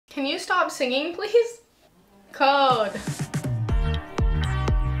Can you stop singing, please? Code.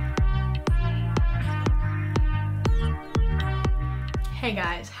 Hey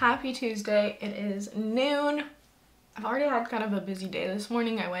guys, happy Tuesday. It is noon. I've already had kind of a busy day this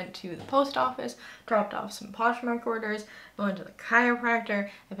morning. I went to the post office, dropped off some Poshmark orders, I went to the chiropractor,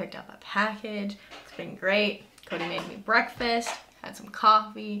 I picked up a package. It's been great. Cody made me breakfast, had some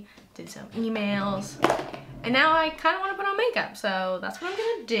coffee, did some emails, and now I kind of want to put on makeup, so that's what I'm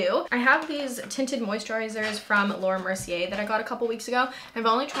gonna do. I have these tinted moisturizers from Laura Mercier that I got a couple weeks ago. I've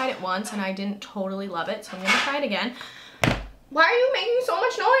only tried it once and I didn't totally love it, so I'm gonna try it again. Why are you making so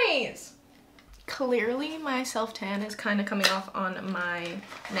much noise? Clearly my self-tan is kind of coming off on my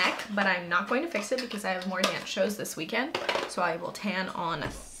neck, but I'm not going to fix it because I have more dance shows this weekend. So I will tan on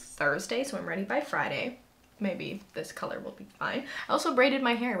Thursday, so I'm ready by Friday. Maybe this color will be fine. I also braided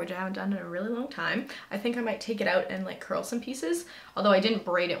my hair, which I haven't done in a really long time. I think I might take it out and like curl some pieces, although I didn't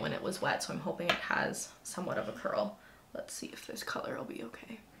braid it when it was wet, so I'm hoping it has somewhat of a curl. Let's see if this color will be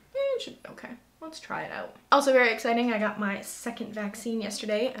okay. It should be okay. Let's try it out. Also very exciting, I got my second vaccine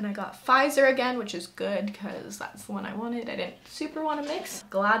yesterday and I got Pfizer again, which is good because that's the one I wanted. I didn't super want to mix.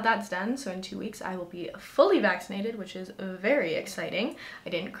 Glad that's done. So in 2 weeks I will be fully vaccinated, which is very exciting. I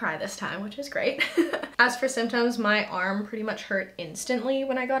didn't cry this time, which is great. As for symptoms, my arm pretty much hurt instantly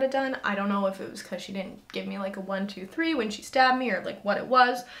when I got it done. I don't know if it was because she didn't give me like a 1, 2, 3 when she stabbed me or like what it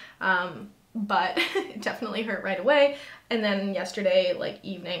was. But it definitely hurt right away. And then yesterday, like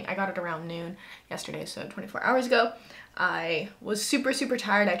evening, I got it around noon yesterday, so 24 hours ago. I was super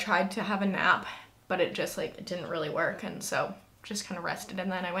tired. I tried to have a nap, but it just like, it didn't really work. And so just kind of rested. And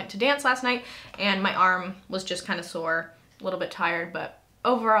then I went to dance last night and my arm was just kind of sore, a little bit tired, but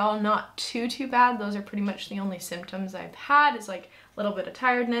overall not too bad. Those are pretty much the only symptoms I've had is like a little bit of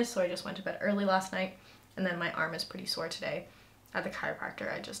tiredness. So I just went to bed early last night and then my arm is pretty sore today. At the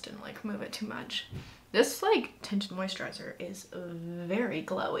chiropractor, I just didn't like move it too much. This like tinted moisturizer is very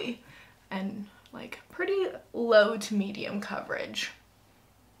glowy and like pretty low to medium coverage.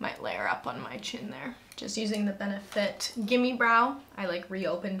 Might layer up on my chin there. Just using the Benefit Gimme Brow. I like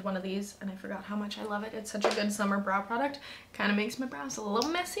reopened one of these and I forgot how much I love it. It's such a good summer brow product. Kind of makes my brows a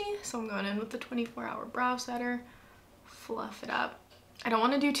little messy, so I'm going in with the 24-hour brow setter. Fluff it up. I don't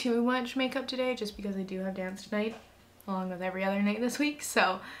want to do too much makeup today just because I do have dance tonight, along with every other night this week,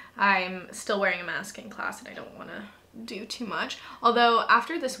 so I'm still wearing a mask in class and I don't want to do too much. Although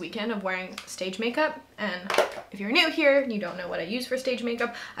after this weekend of wearing stage makeup, and if you're new here and you don't know what I use for stage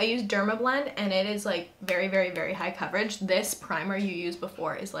makeup, I use Dermablend and it is like very high coverage. This primer you used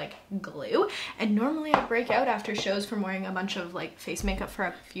before is like glue, and normally I break out after shows from wearing a bunch of like face makeup for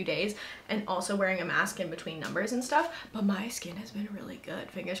a few days and also wearing a mask in between numbers and stuff, but my skin has been really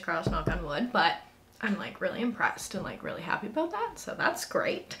good. Fingers crossed, knock on wood, but I'm like really impressed and like really happy about that, so that's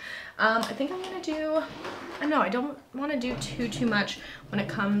great. I think I'm gonna do, I don't want to do too much when it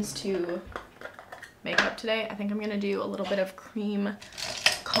comes to makeup today. I think I'm gonna do a little bit of cream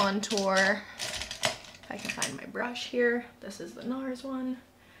contour. If I can find my brush here. This is the NARS one.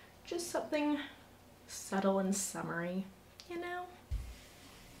 Just something subtle and summery, you know?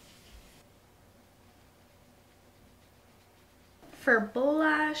 For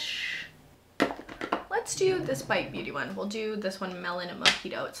blush, let's do this Bite Beauty one. We'll do this one, Melon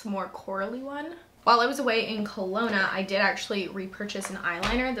Mojito. It's the more corally one. While I was away in Kelowna, I did actually repurchase an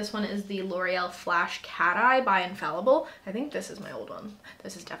eyeliner. This one is the L'Oreal Flash Cat Eye by Infallible. I think this is my old one.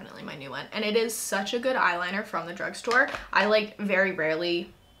 This is definitely my new one. And it is such a good eyeliner from the drugstore. I like very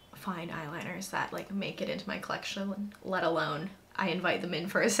rarely find eyeliners that like make it into my collection, let alone I invite them in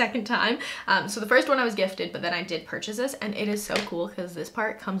for a second time. So the first one I was gifted, but then I did purchase this, and it is so cool because this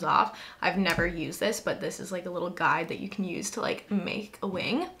part comes off. I've never used this, but this is like a little guide that you can use to like make a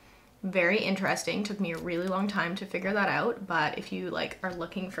wing. Very interesting. Took me a really long time to figure that out, but if you like are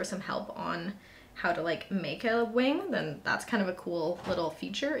looking for some help on how to like make a wing, then that's kind of a cool little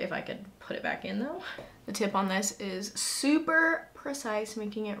feature if I could put it back in though. The tip on this is super precise,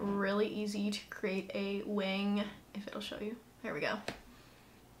 making it really easy to create a wing, if it'll show you. There we go.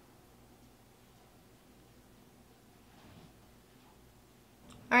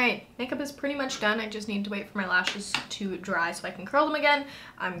 Alright, makeup is pretty much done. I just need to wait for my lashes to dry so I can curl them again.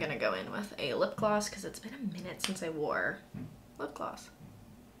 I'm gonna go in with a lip gloss because it's been a minute since I wore lip gloss.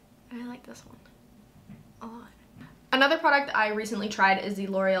 And I like this one a lot. Another product I recently tried is the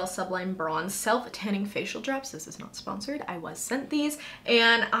L'Oreal Sublime Bronze Self-Tanning Facial Drops. This is not sponsored. I was sent these,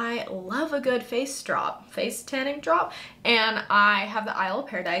 and I love a good face tanning drop, and I have the Isle of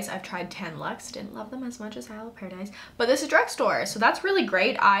Paradise. I've tried Tan Luxe, didn't love them as much as Isle of Paradise, but this is drugstore, so that's really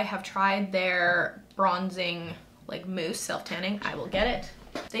great. I have tried their bronzing like mousse self-tanning. I will get it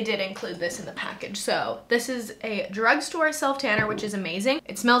They did include this in the package. So this is a drugstore self-tanner, which is amazing.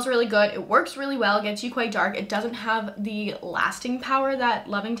 It smells really good. It works really well, gets you quite dark. It doesn't have the lasting power that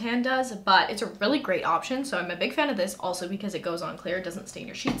Loving Tan does, but it's a really great option. So I'm a big fan of this also because it goes on clear. It doesn't stain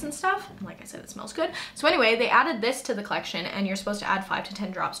your sheets and stuff. And like I said, it smells good. So anyway, they added this to the collection, and you're supposed to add 5 to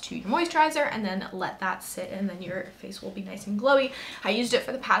 10 drops to your moisturizer and then let that sit, and then your face will be nice and glowy. I used it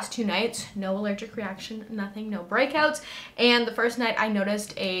for the past 2 nights. No allergic reaction, nothing, no breakouts. And the first night I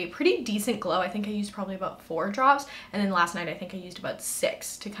noticed a pretty decent glow. I think I used probably about 4 drops, and then last night I think I used about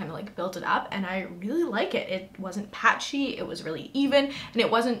 6 to kind of like build it up, and I really like it. It wasn't patchy, it was really even, and it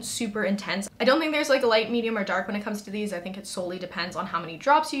wasn't super intense. I don't think there's like a light, medium, or dark when it comes to these. I think it solely depends on how many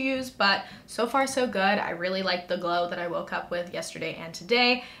drops you use, but so far so good. I really like the glow that I woke up with yesterday and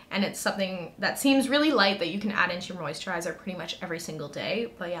today, and it's something that seems really light that you can add into your moisturizer pretty much every single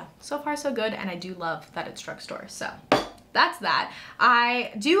day. But yeah, so far so good, and I do love that it's drugstore. So that's that.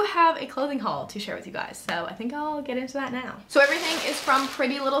 I do have a clothing haul to share with you guys, so I think I'll get into that now. So everything is from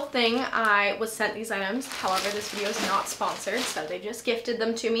Pretty Little Thing. I was sent these items. However, this video is not sponsored, so they just gifted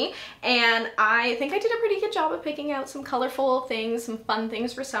them to me, and I think I did a pretty good job of picking out some colorful things, some fun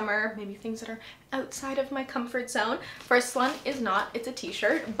things for summer, maybe things that are outside of my comfort zone. First one is not, it's a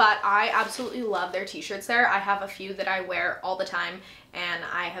t-shirt, but I absolutely love their t-shirts there. I have a few that I wear all the time, and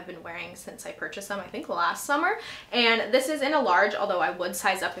I have been wearing since I purchased them, I think last summer. And this is in a large, although I would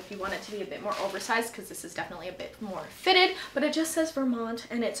size up if you want it to be a bit more oversized, because this is definitely a bit more fitted, but it just says Vermont,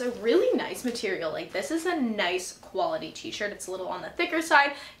 and it's a really nice material. Like, this is a nice quality t-shirt. It's a little on the thicker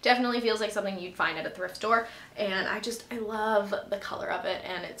side, definitely feels like something you'd find at a thrift store, and I love the color of it,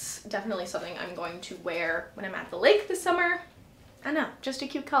 and it's definitely something I'm going to wear when I'm at the lake this summer. I know, just a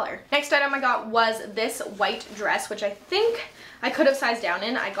cute color. Next item I got was this white dress, which I think I could have sized down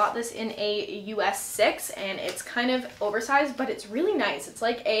in. I got this in a US 6, and it's kind of oversized, but it's really nice. It's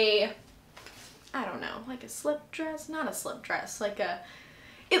like a, I don't know, like a slip dress? Not a slip dress, like a,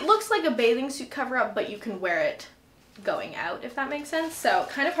 it looks like a bathing suit cover up, but you can wear it going out, if that makes sense. So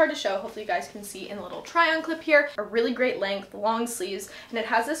kind of hard to show. Hopefully you guys can see in the little try on clip here. A really great length, long sleeves, and it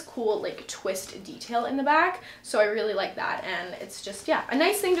has this cool like twist detail in the back, so I really like that. And it's just, yeah, a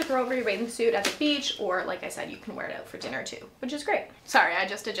nice thing to throw over your bathing suit at the beach, or like I said, you can wear it out for dinner too, which is great. Sorry, I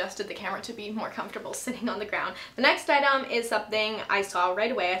just adjusted the camera to be more comfortable sitting on the ground. The next item is something I saw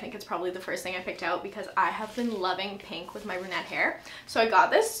right away. I think it's probably the first thing I picked out because I have been loving pink with my brunette hair. So I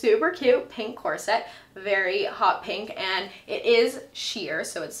got this super cute pink corset, very hot pink, and it is sheer,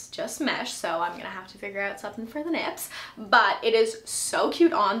 so it's just mesh, so I'm gonna have to figure out something for the nips, but it is so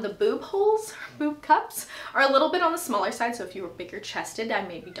cute on. The boob holes, boob cups, are a little bit on the smaller side, so if you were bigger chested, I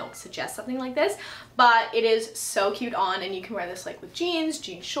maybe don't suggest something like this, but it is so cute on, and you can wear this like with jeans,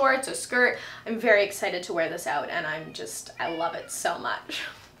 jean shorts, a skirt. I'm very excited to wear this out, and I love it so much.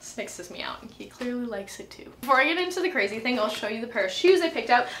 This mixes me out, and he clearly likes it too. Before I get into the crazy thing, I'll show you the pair of shoes I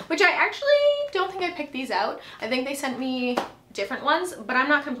picked out, which I actually don't think I picked these out. I think they sent me different ones, but I'm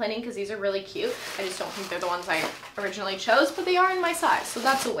not complaining because these are really cute. I just don't think they're the ones I originally chose, but they are in my size, so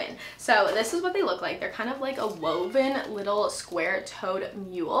that's a win. So this is what they look like. They're kind of like a woven little square-toed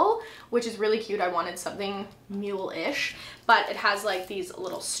mule, which is really cute. I wanted something mule-ish, but it has like these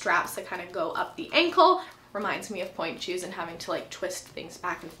little straps that kind of go up the ankle. Reminds me of point shoes and having to like twist things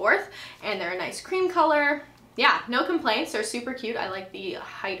back and forth, and they're a nice cream color. Yeah, no complaints. They're super cute. I like the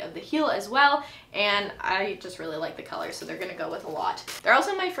height of the heel as well, and I just really like the color, so they're gonna go with a lot. They're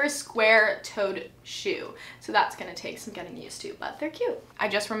also my first square-toed shoe, so that's gonna take some getting used to, but they're cute. I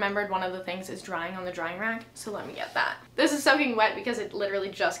just remembered one of the things is drying on the drying rack, so let me get that. This is soaking wet because it literally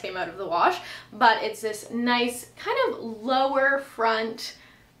just came out of the wash, but it's this nice kind of lower front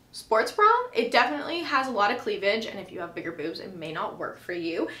sports bra. It definitely has a lot of cleavage, and if you have bigger boobs, it may not work for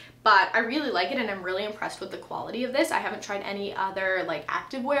you, but I really like it, and I'm really impressed with the quality of this. I haven't tried any other like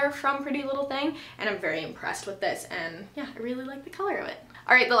activewear from Pretty Little Thing, and I'm very impressed with this, and yeah, I really like the color of it.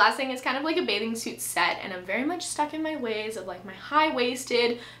 All right, the last thing is kind of like a bathing suit set, and I'm very much stuck in my ways of like my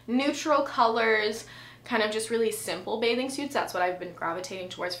high-waisted, neutral colors, kind of just really simple bathing suits. That's what I've been gravitating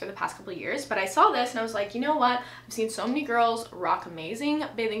towards for the past couple of years. But I saw this and I was like, you know what? I've seen so many girls rock amazing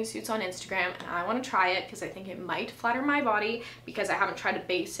bathing suits on Instagram, and I want to try it because I think it might flatter my body, because I haven't tried a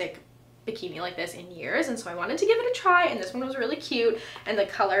basic bikini like this in years, and so I wanted to give it a try, and this one was really cute, and the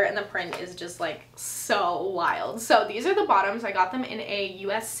color and the print is just like so wild. So these are the bottoms. I got them in a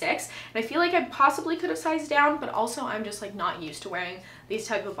US 6, and I feel like I possibly could have sized down, but also I'm just like not used to wearing these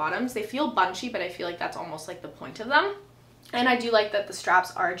type of bottoms. They feel bunchy, but I feel like that's almost like the point of them. And I do like that the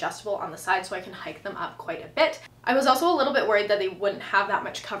straps are adjustable on the side, so I can hike them up quite a bit. I was also a little bit worried that they wouldn't have that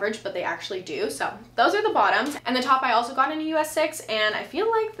much coverage, but they actually do. So those are the bottoms. And the top I also got in a US 6, and I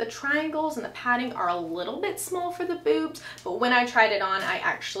feel like the triangles and the padding are a little bit small for the boobs, but when I tried it on, I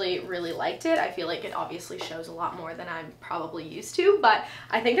actually really liked it. I feel like it obviously shows a lot more than I'm probably used to, but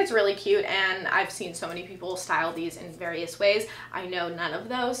I think it's really cute, and I've seen so many people style these in various ways. I know none of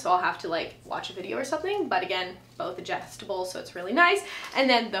those, so I'll have to like watch a video or something, but again, both adjustable, so it's really nice. And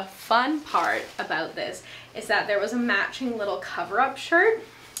then the fun part about this is that there was a matching little cover-up shirt.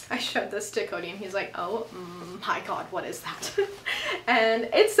 I showed this to Cody and he's like, oh my god, what is that? And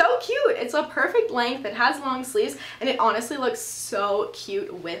it's so cute. It's a perfect length. It has long sleeves, and it honestly looks so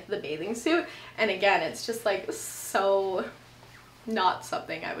cute with the bathing suit. And again, it's just like so not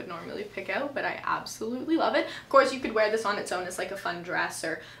something I would normally pick out, but I absolutely love it. Of course, you could wear this on its own as like a fun dress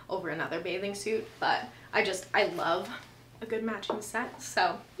or over another bathing suit, but I love a good matching set.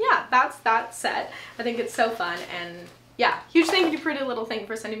 So yeah, that's that set. I think it's so fun, and yeah, huge thank you to Pretty Little Thing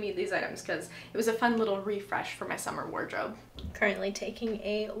for sending me these items because it was a fun little refresh for my summer wardrobe. Currently taking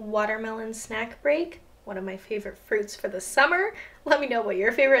a watermelon snack break, one of my favorite fruits for the summer. Let me know what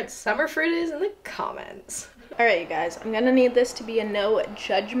your favorite summer fruit is in the comments. All right, you guys, I'm gonna need this to be a no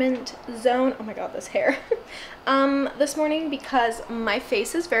judgment zone. Oh my god, this hair. This morning because my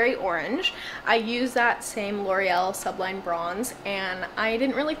face is very orange. I use that same L'Oreal Sublime Bronze, and I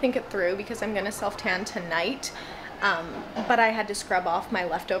didn't really think it through because I'm gonna self-tan tonight, but I had to scrub off my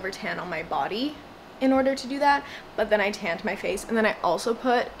leftover tan on my body in order to do that, but then I tanned my face, and then I also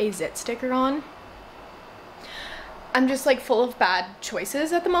put a zit sticker on. I'm just like full of bad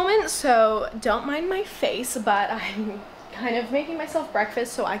choices at the moment, so don't mind my face, but I'm kind of making myself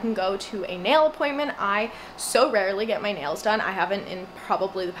breakfast so I can go to a nail appointment. I so rarely get my nails done. I haven't in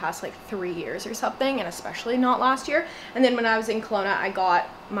probably the past like 3 years or something, and especially not last year. And then when I was in Kelowna, I got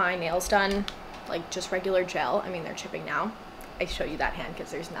my nails done like just regular gel. I mean, they're chipping now. I show you that hand because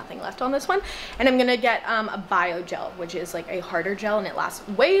there's nothing left on this one. And I'm gonna get a bio gel, which is like a harder gel, and it lasts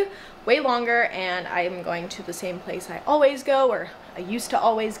way longer. And I'm going to the same place I always go, or I used to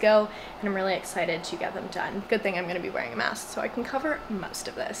always go, and I'm really excited to get them done. Good thing I'm gonna be wearing a mask so I can cover most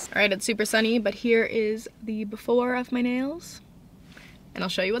of this. All right, it's super sunny, but here is the before of my nails, and I'll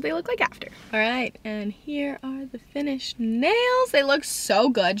show you what they look like after. All right, and here are the finished nails. They look so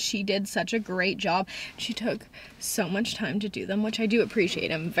good. She did such a great job. She took so much time to do them, which I do appreciate.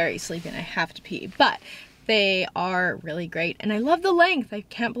 I'm very sleepy and I have to pee, but they are really great, and I love the length. I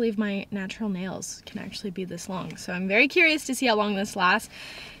can't believe my natural nails can actually be this long, so I'm very curious to see how long this lasts.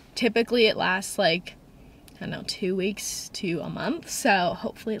 Typically it lasts like, I don't know, 2 weeks to a month, so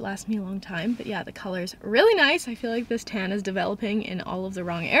hopefully it lasts me a long time. But yeah, the color's really nice. I feel like this tan is developing in all of the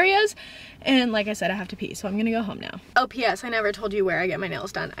wrong areas, and like I said, I have to pee, so I'm gonna go home now. Oh, P.S. I never told you where I get my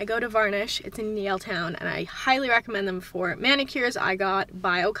nails done. I go to Varnish. It's in Yaletown, and I highly recommend them for manicures. I got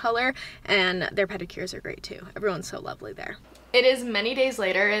BioColor, and their pedicures are great too. Everyone's so lovely there. It is many days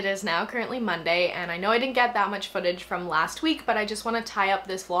later. It is now currently Monday, and I know I didn't get that much footage from last week, but I just want to tie up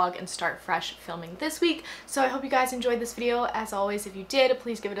this vlog and start fresh filming this week. So I hope you guys enjoyed this video. As always, if you did,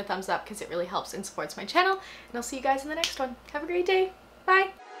 please give it a thumbs up because it really helps and supports my channel, and I'll see you guys in the next one. Have a great day. Bye!